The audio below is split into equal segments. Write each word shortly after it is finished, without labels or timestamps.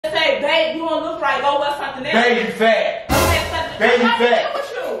fat, you don't look right. Go wear something else. Baby fat. Okay, something. Baby fat.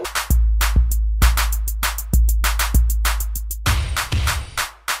 With you.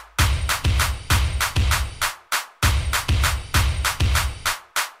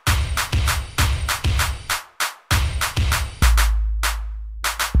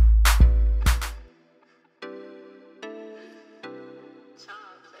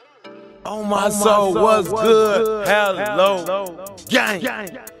 On my soul, what's good? Hello, gang.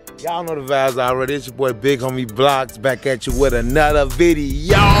 Y'all know the vibes already. It's your boy Big Homie Blocks back at you with another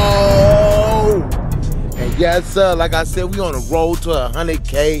video. And yes, sir, like I said, we on the road to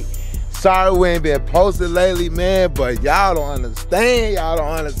 100K. Sorry we ain't been posted lately, man, but y'all don't understand. Y'all don't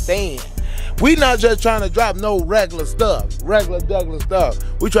understand. We not just trying to drop no regular stuff, regular stuff.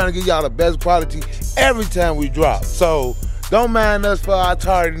 We trying to give y'all the best quality every time we drop. So don't mind us for our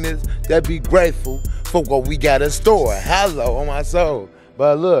tardiness. That be grateful for what we got in store. Hello, on my soul.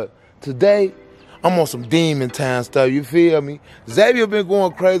 But look, today, I'm on some demon time stuff, you feel me? Xavier been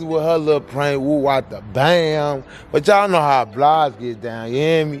going crazy with her little prank, woo out the bam. But y'all know how blogs get down, you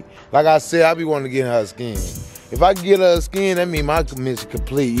hear me? Like I said, I be wanting to get in her skin. If I get her skin, that mean my mission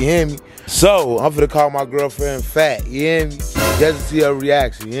complete, you hear me? So, I'm finna call my girlfriend fat, you hear me? Just to see her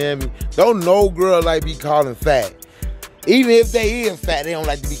reaction, you hear me? Don't no girl like be calling fat. Even if they is fat, they don't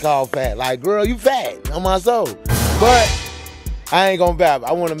like to be called fat. Like, girl, you fat, on my soul. But I ain't gonna bab.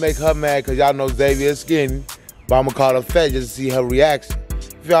 I wanna make her mad because y'all know Xavier is skinny. But I'm gonna call her fat just to see her reaction.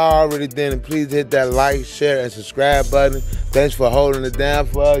 If y'all already did, then please hit that like, share, and subscribe button. Thanks for holding it down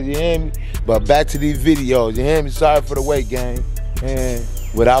for us, you hear me? But back to these videos, you hear me? Sorry for the wait, gang. And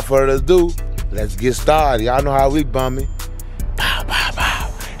without further ado, let's get started. Y'all know how we bumming. Pow, pow, pow.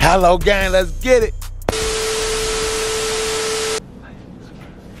 Hello, gang, let's get it.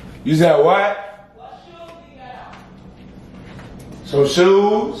 You said what? What shoes do you got on? Some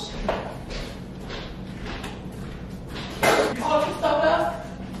shoes. You want some stuff else?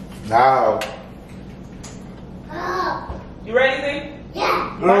 No. You ready, Z?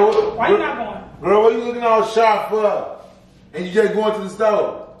 Yeah. Girl, Why you not going? Girl, what you looking all sharp for? And you just going to the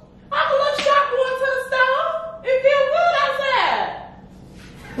store? I'm a little sharp going to the store. It feels good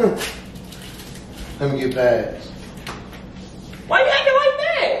outside. Let me get past. Why you acting like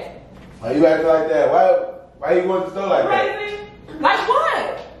that? Why you acting like that? Why you going to the store like that? Crazy? Like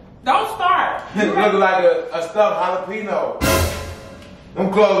what? Don't start. You look like a stuffed jalapeno.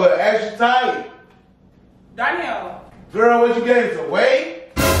 Them clothes are extra tight. Danielle. Girl, what you getting? Some weight?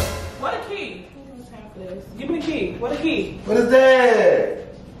 What a key. Give me the key. What a key. What is that?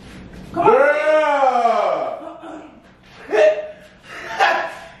 Come on. Girl!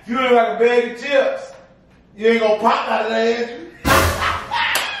 You look like a bag of chips. You ain't gonna pop out of that, ain't you?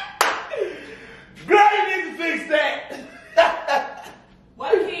 Girl, you need to fix that.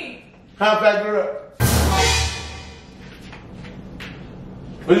 What a key. How fat girl?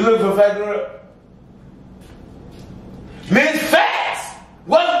 What you looking for, fat girl? Miss Fats!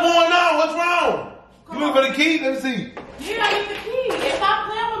 What's going on? What's wrong? You looking for the key? Let me see. Yeah, I need the key. And stop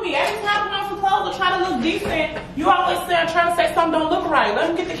playing with me. Every time I'm supposed to try to look decent, you always trying to say something don't look right.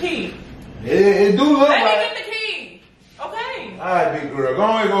 Let me get the key. It do look Let right. me get the key. Okay. All right, big girl. Go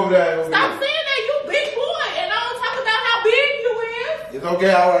on and go over there. Stop saying that. You big boy. And I don't talk about how big you is. It's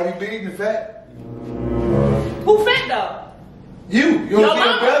okay. All right, you big and fat. Who fat though? You Your don't see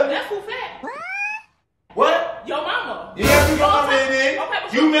mama. a brother? That's who fat. What? Your mama. You got to your mama in there. Okay,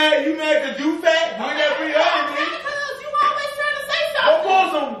 but You mad cause you fat? You ain't got to bring her in there. Because you always trying to say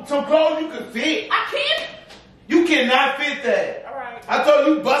Go something. for some clothes you can fit. I can't. You cannot fit that. All right. I told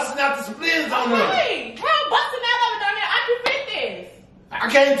you busting out the splits on them. Okay. How busting out of it down there? I can fit this. I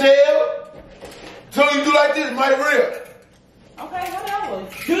can't tell. So you do like this, mighty real. Okay, whatever.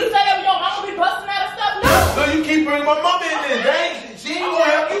 You say that your mama be busting out of stuff? No. So you keep bringing my mama in there. Dang, she ain't gonna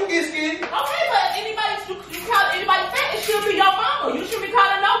help you get skinny. Okay, but anybody, you call anybody fat, it should be your mama. You should be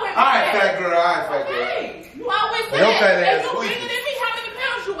calling no women All right, fat. fat girl. All right, fat girl. Okay. You always say Your fat that. ass If you squeaky. bigger than me, how many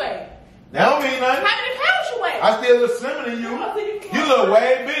pounds you weigh? That don't mean nothing. How many pounds you weigh? I still look slimmer than you. You look way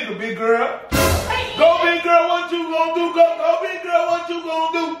bigger, big girl. Hey, Go, big girl, what you gonna do? Go, big girl, what you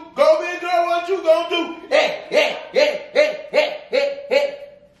gonna do? Go, big girl, what you gonna do? Hey, hey, hey, hey, hey, hey, hey.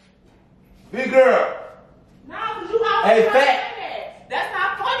 Big girl. No, because you always Hey, say fat. that. That's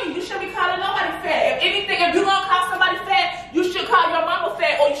not funny. You shouldn't be calling nobody fat. If anything, if you gonna call somebody fat, you should call your mama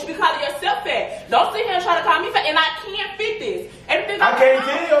fat, or you should be calling yourself fat. Don't sit here and try to call me fat, and I can't fit this. Everything I can't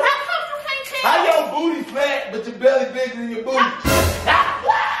tell. How come you can't tell? How your booty flat, but your belly bigger than your booty?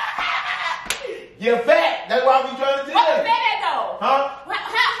 You're fat. That's why we trying to tell What is you. that though? Huh?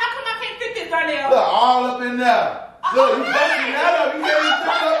 How come I can't fit this, Darnell? Look, all up in there. Look, you busting that up. You can't even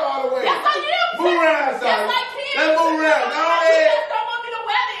put it up all the way. That's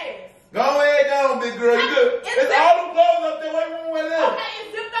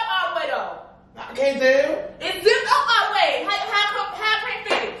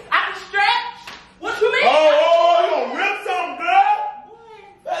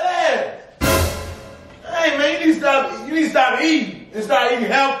start eating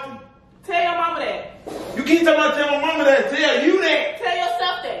healthy. Tell your mama that. You keep talking about telling my mama that. Tell you that. Tell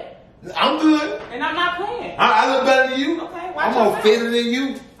yourself that. I'm good. And I'm not playing. I look better than you. Okay, I'm more fitter than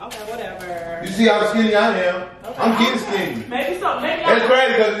you. Okay, whatever. You see how skinny I am. Okay. I'm getting skinny. Maybe so. Maybe That's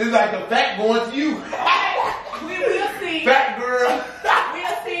crazy because it's like the fat going to you. Okay, we will see. Fat girl.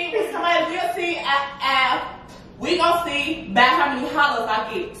 We'll see. We'll see. We gonna see by how many hollers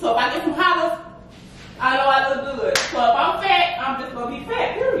I get. So if I get some hollers, I know I look good. So if I'm fat, I'm just gonna be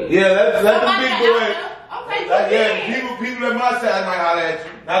fat. Period. Yeah, that's the big boy. Okay, yeah, people at my side might holler at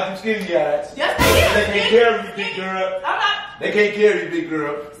you. Not them skinny guys. Yes, they is. They can't carry you, big girl. I'm not. They can't carry you, big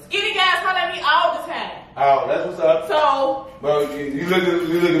girl. Skinny guys holler at me all the time. Oh, that's what's up. So. Well, you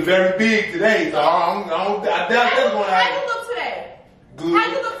looking very big today, so I doubt that's going to happen. How you look today? Good. How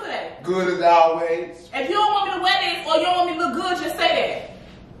you look today? Good as always. If you don't want me to wear this or you don't want me to look good, just say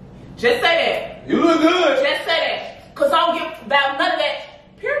that. Just say that. You look good. Just say that. Because I don't give about none of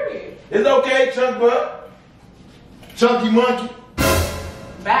that. Period. It's okay, chunk butt. Chunky monkey.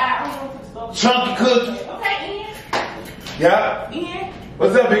 Bye. Chunky cookie. Okay, Ian. Yeah? Ian.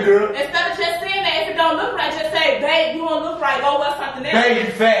 What's up, big girl? Instead of just saying that, if it don't look right, just say, babe, you don't look right. Go wear something else. Baby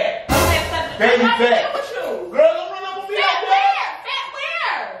fat. Okay, Baby I'm fat. with you. Girl, don't run up on me Fat like where? that. Fat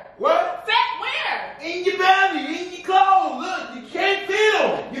where? What? Fat where? In your belly, in your clothes. Look, you can't fit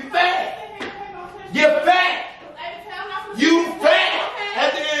them. You're fat. You're fat. You fat at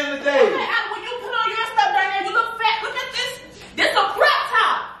the end of the day. Okay, when you put on your stuff down there, you look fat. Look at this. This a crop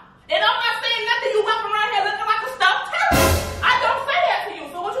top. And I'm not saying nothing. You walk around here looking like a stuffed turtle. I don't say that to you.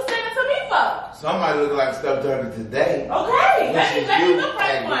 So what you saying it to me for? Somebody look like stuffed turtle today. Okay. Let me look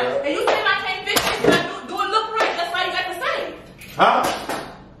right Hey, once. girl. And you saying I can't fix it because I do it look right. That's why you got to say. Huh?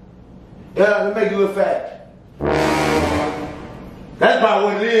 Yeah, it make you look fat. That's about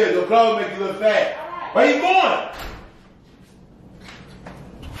what it is. Your clothes make you look fat. Where you going?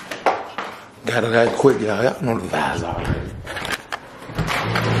 Got it that quick, y'all. Y'all know the vibes already.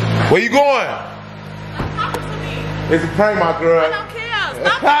 Where you going? Stop talking to me. It's a prank, my girl. I don't care.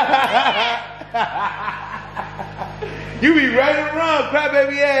 Stop. You be ready to run,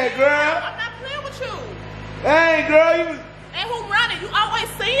 crybaby ass, girl. I'm not playing with you. Hey, girl, you. And who running? You always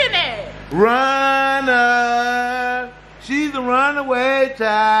saying that. Runner. She's a runaway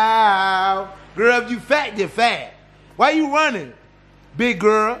child. Girl, if you fat, you're fat. Why you running, big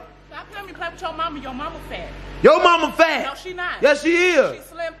girl? Stop letting me play with your mama. Your mama fat. Your mama fat. No, she not. Yes, she is. She's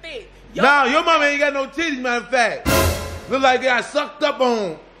slim thick. No, your mama ain't got no titties, matter of fact. Look like they got sucked up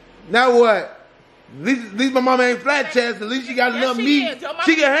on. Now what? At least my mama ain't flat chest. At least she got enough meat.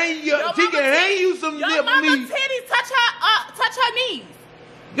 She can hang you. She can hang you some nip meat. Your mama's titties touch her knees.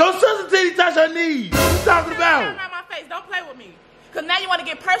 Your sister's titties touch her knees. What you talking about? Turn around my face. Don't play with me. Cause now you want to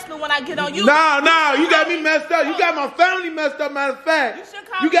get personal when I get on you. No, you got me messed up. You got my family messed up, matter of fact.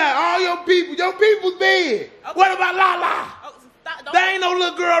 You got all your people. Your people's bed. Okay. What about Lala? Oh, stop, that ain't no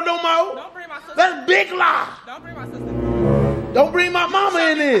little girl no more. Don't bring my sister. That's Big La. Don't bring my sister. Don't bring my mama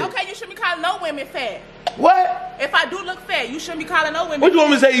in this. Okay, you shouldn't be calling no women fat. What? If I do look fat, you shouldn't be calling no women What you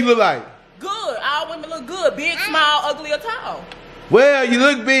want me to say you look like? Good. All women look good. Big, small, ugly, or tall. Well, you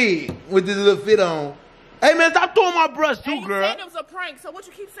look big with this little fit on. Hey, man, stop throwing my brush too, girl. You said it was a prank, so what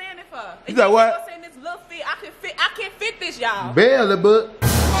you keep saying it for? You got what? Saying this little fit. I can fit this, y'all. Barely, but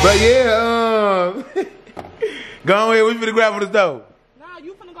yeah, go ahead. What you finna grab for the stove? Nah,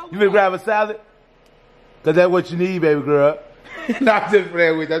 you finna go. You finna grab a salad? Cause that's what you need, baby girl. No, I'm just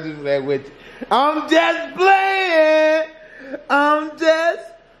playing with you. I'm just playing with you. I'm just playing. I'm just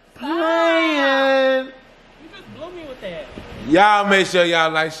playing. You just blew me with that. Y'all make sure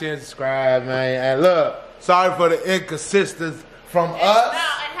y'all like, share, and subscribe, man. And look, sorry for the inconsistencies from us.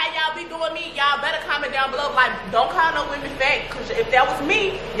 Now, and how y'all be doing me, y'all better comment down below. Like, don't call no women fat, because if that was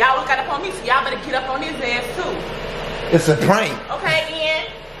me, y'all would got up on me, so y'all better get up on his ass too. It's a prank. Okay,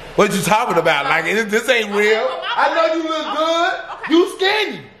 Ian. What you talking about? Like, this ain't real. Well, I know you look good. Okay. You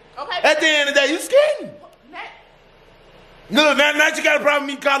skinny. Okay. At the end of the day, you skinny. No, now you got a problem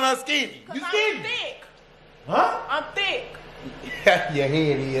with me calling her skinny. You skinny. I'm thick. Huh? I'm thick. Your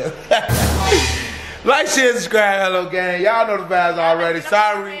head is. Like, share, subscribe, hello gang. Y'all know the vibes already.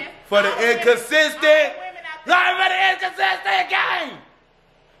 Sorry for the inconsistent. Sorry for the inconsistent gang.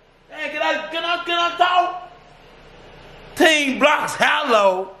 Hey, can I talk? Team Blocks,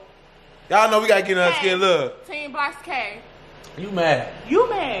 hello. Y'all know we gotta get in our skin. Look. Team Blocks K. You mad? You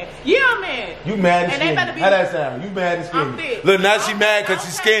mad? Yeah, I'm mad. You mad and And they skinny. better be- How that sound? You mad and I'm skinny. thick. Look, now she mad because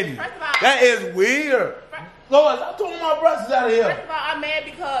she's skinny. First of all- That is weird. Lord, I'm throwing my brushes out of here. First of all, I'm mad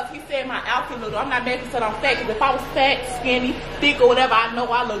because he said my outfit look good. I'm not mad because I'm fat. Because if I was fat, skinny, thick, or whatever, I know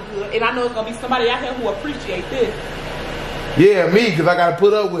I look good. And I know it's going to be somebody out here who appreciate this. Yeah, me, because I got to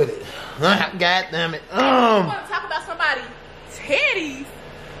put up with it. God damn it. You want to talk about somebody's titties?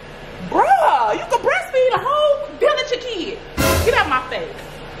 Bruh, you can breastfeed a whole village of kids. Get out my face.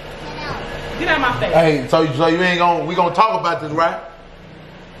 Get out my face. Hey, so you ain't gonna, we gonna talk about this, right?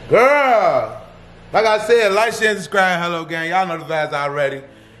 Girl, like I said, like, share, and subscribe. Hello, gang. Y'all know the vibes already.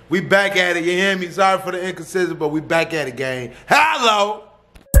 We back at it, you hear me? Sorry for the inconsistency, but we back at it, gang. Hello.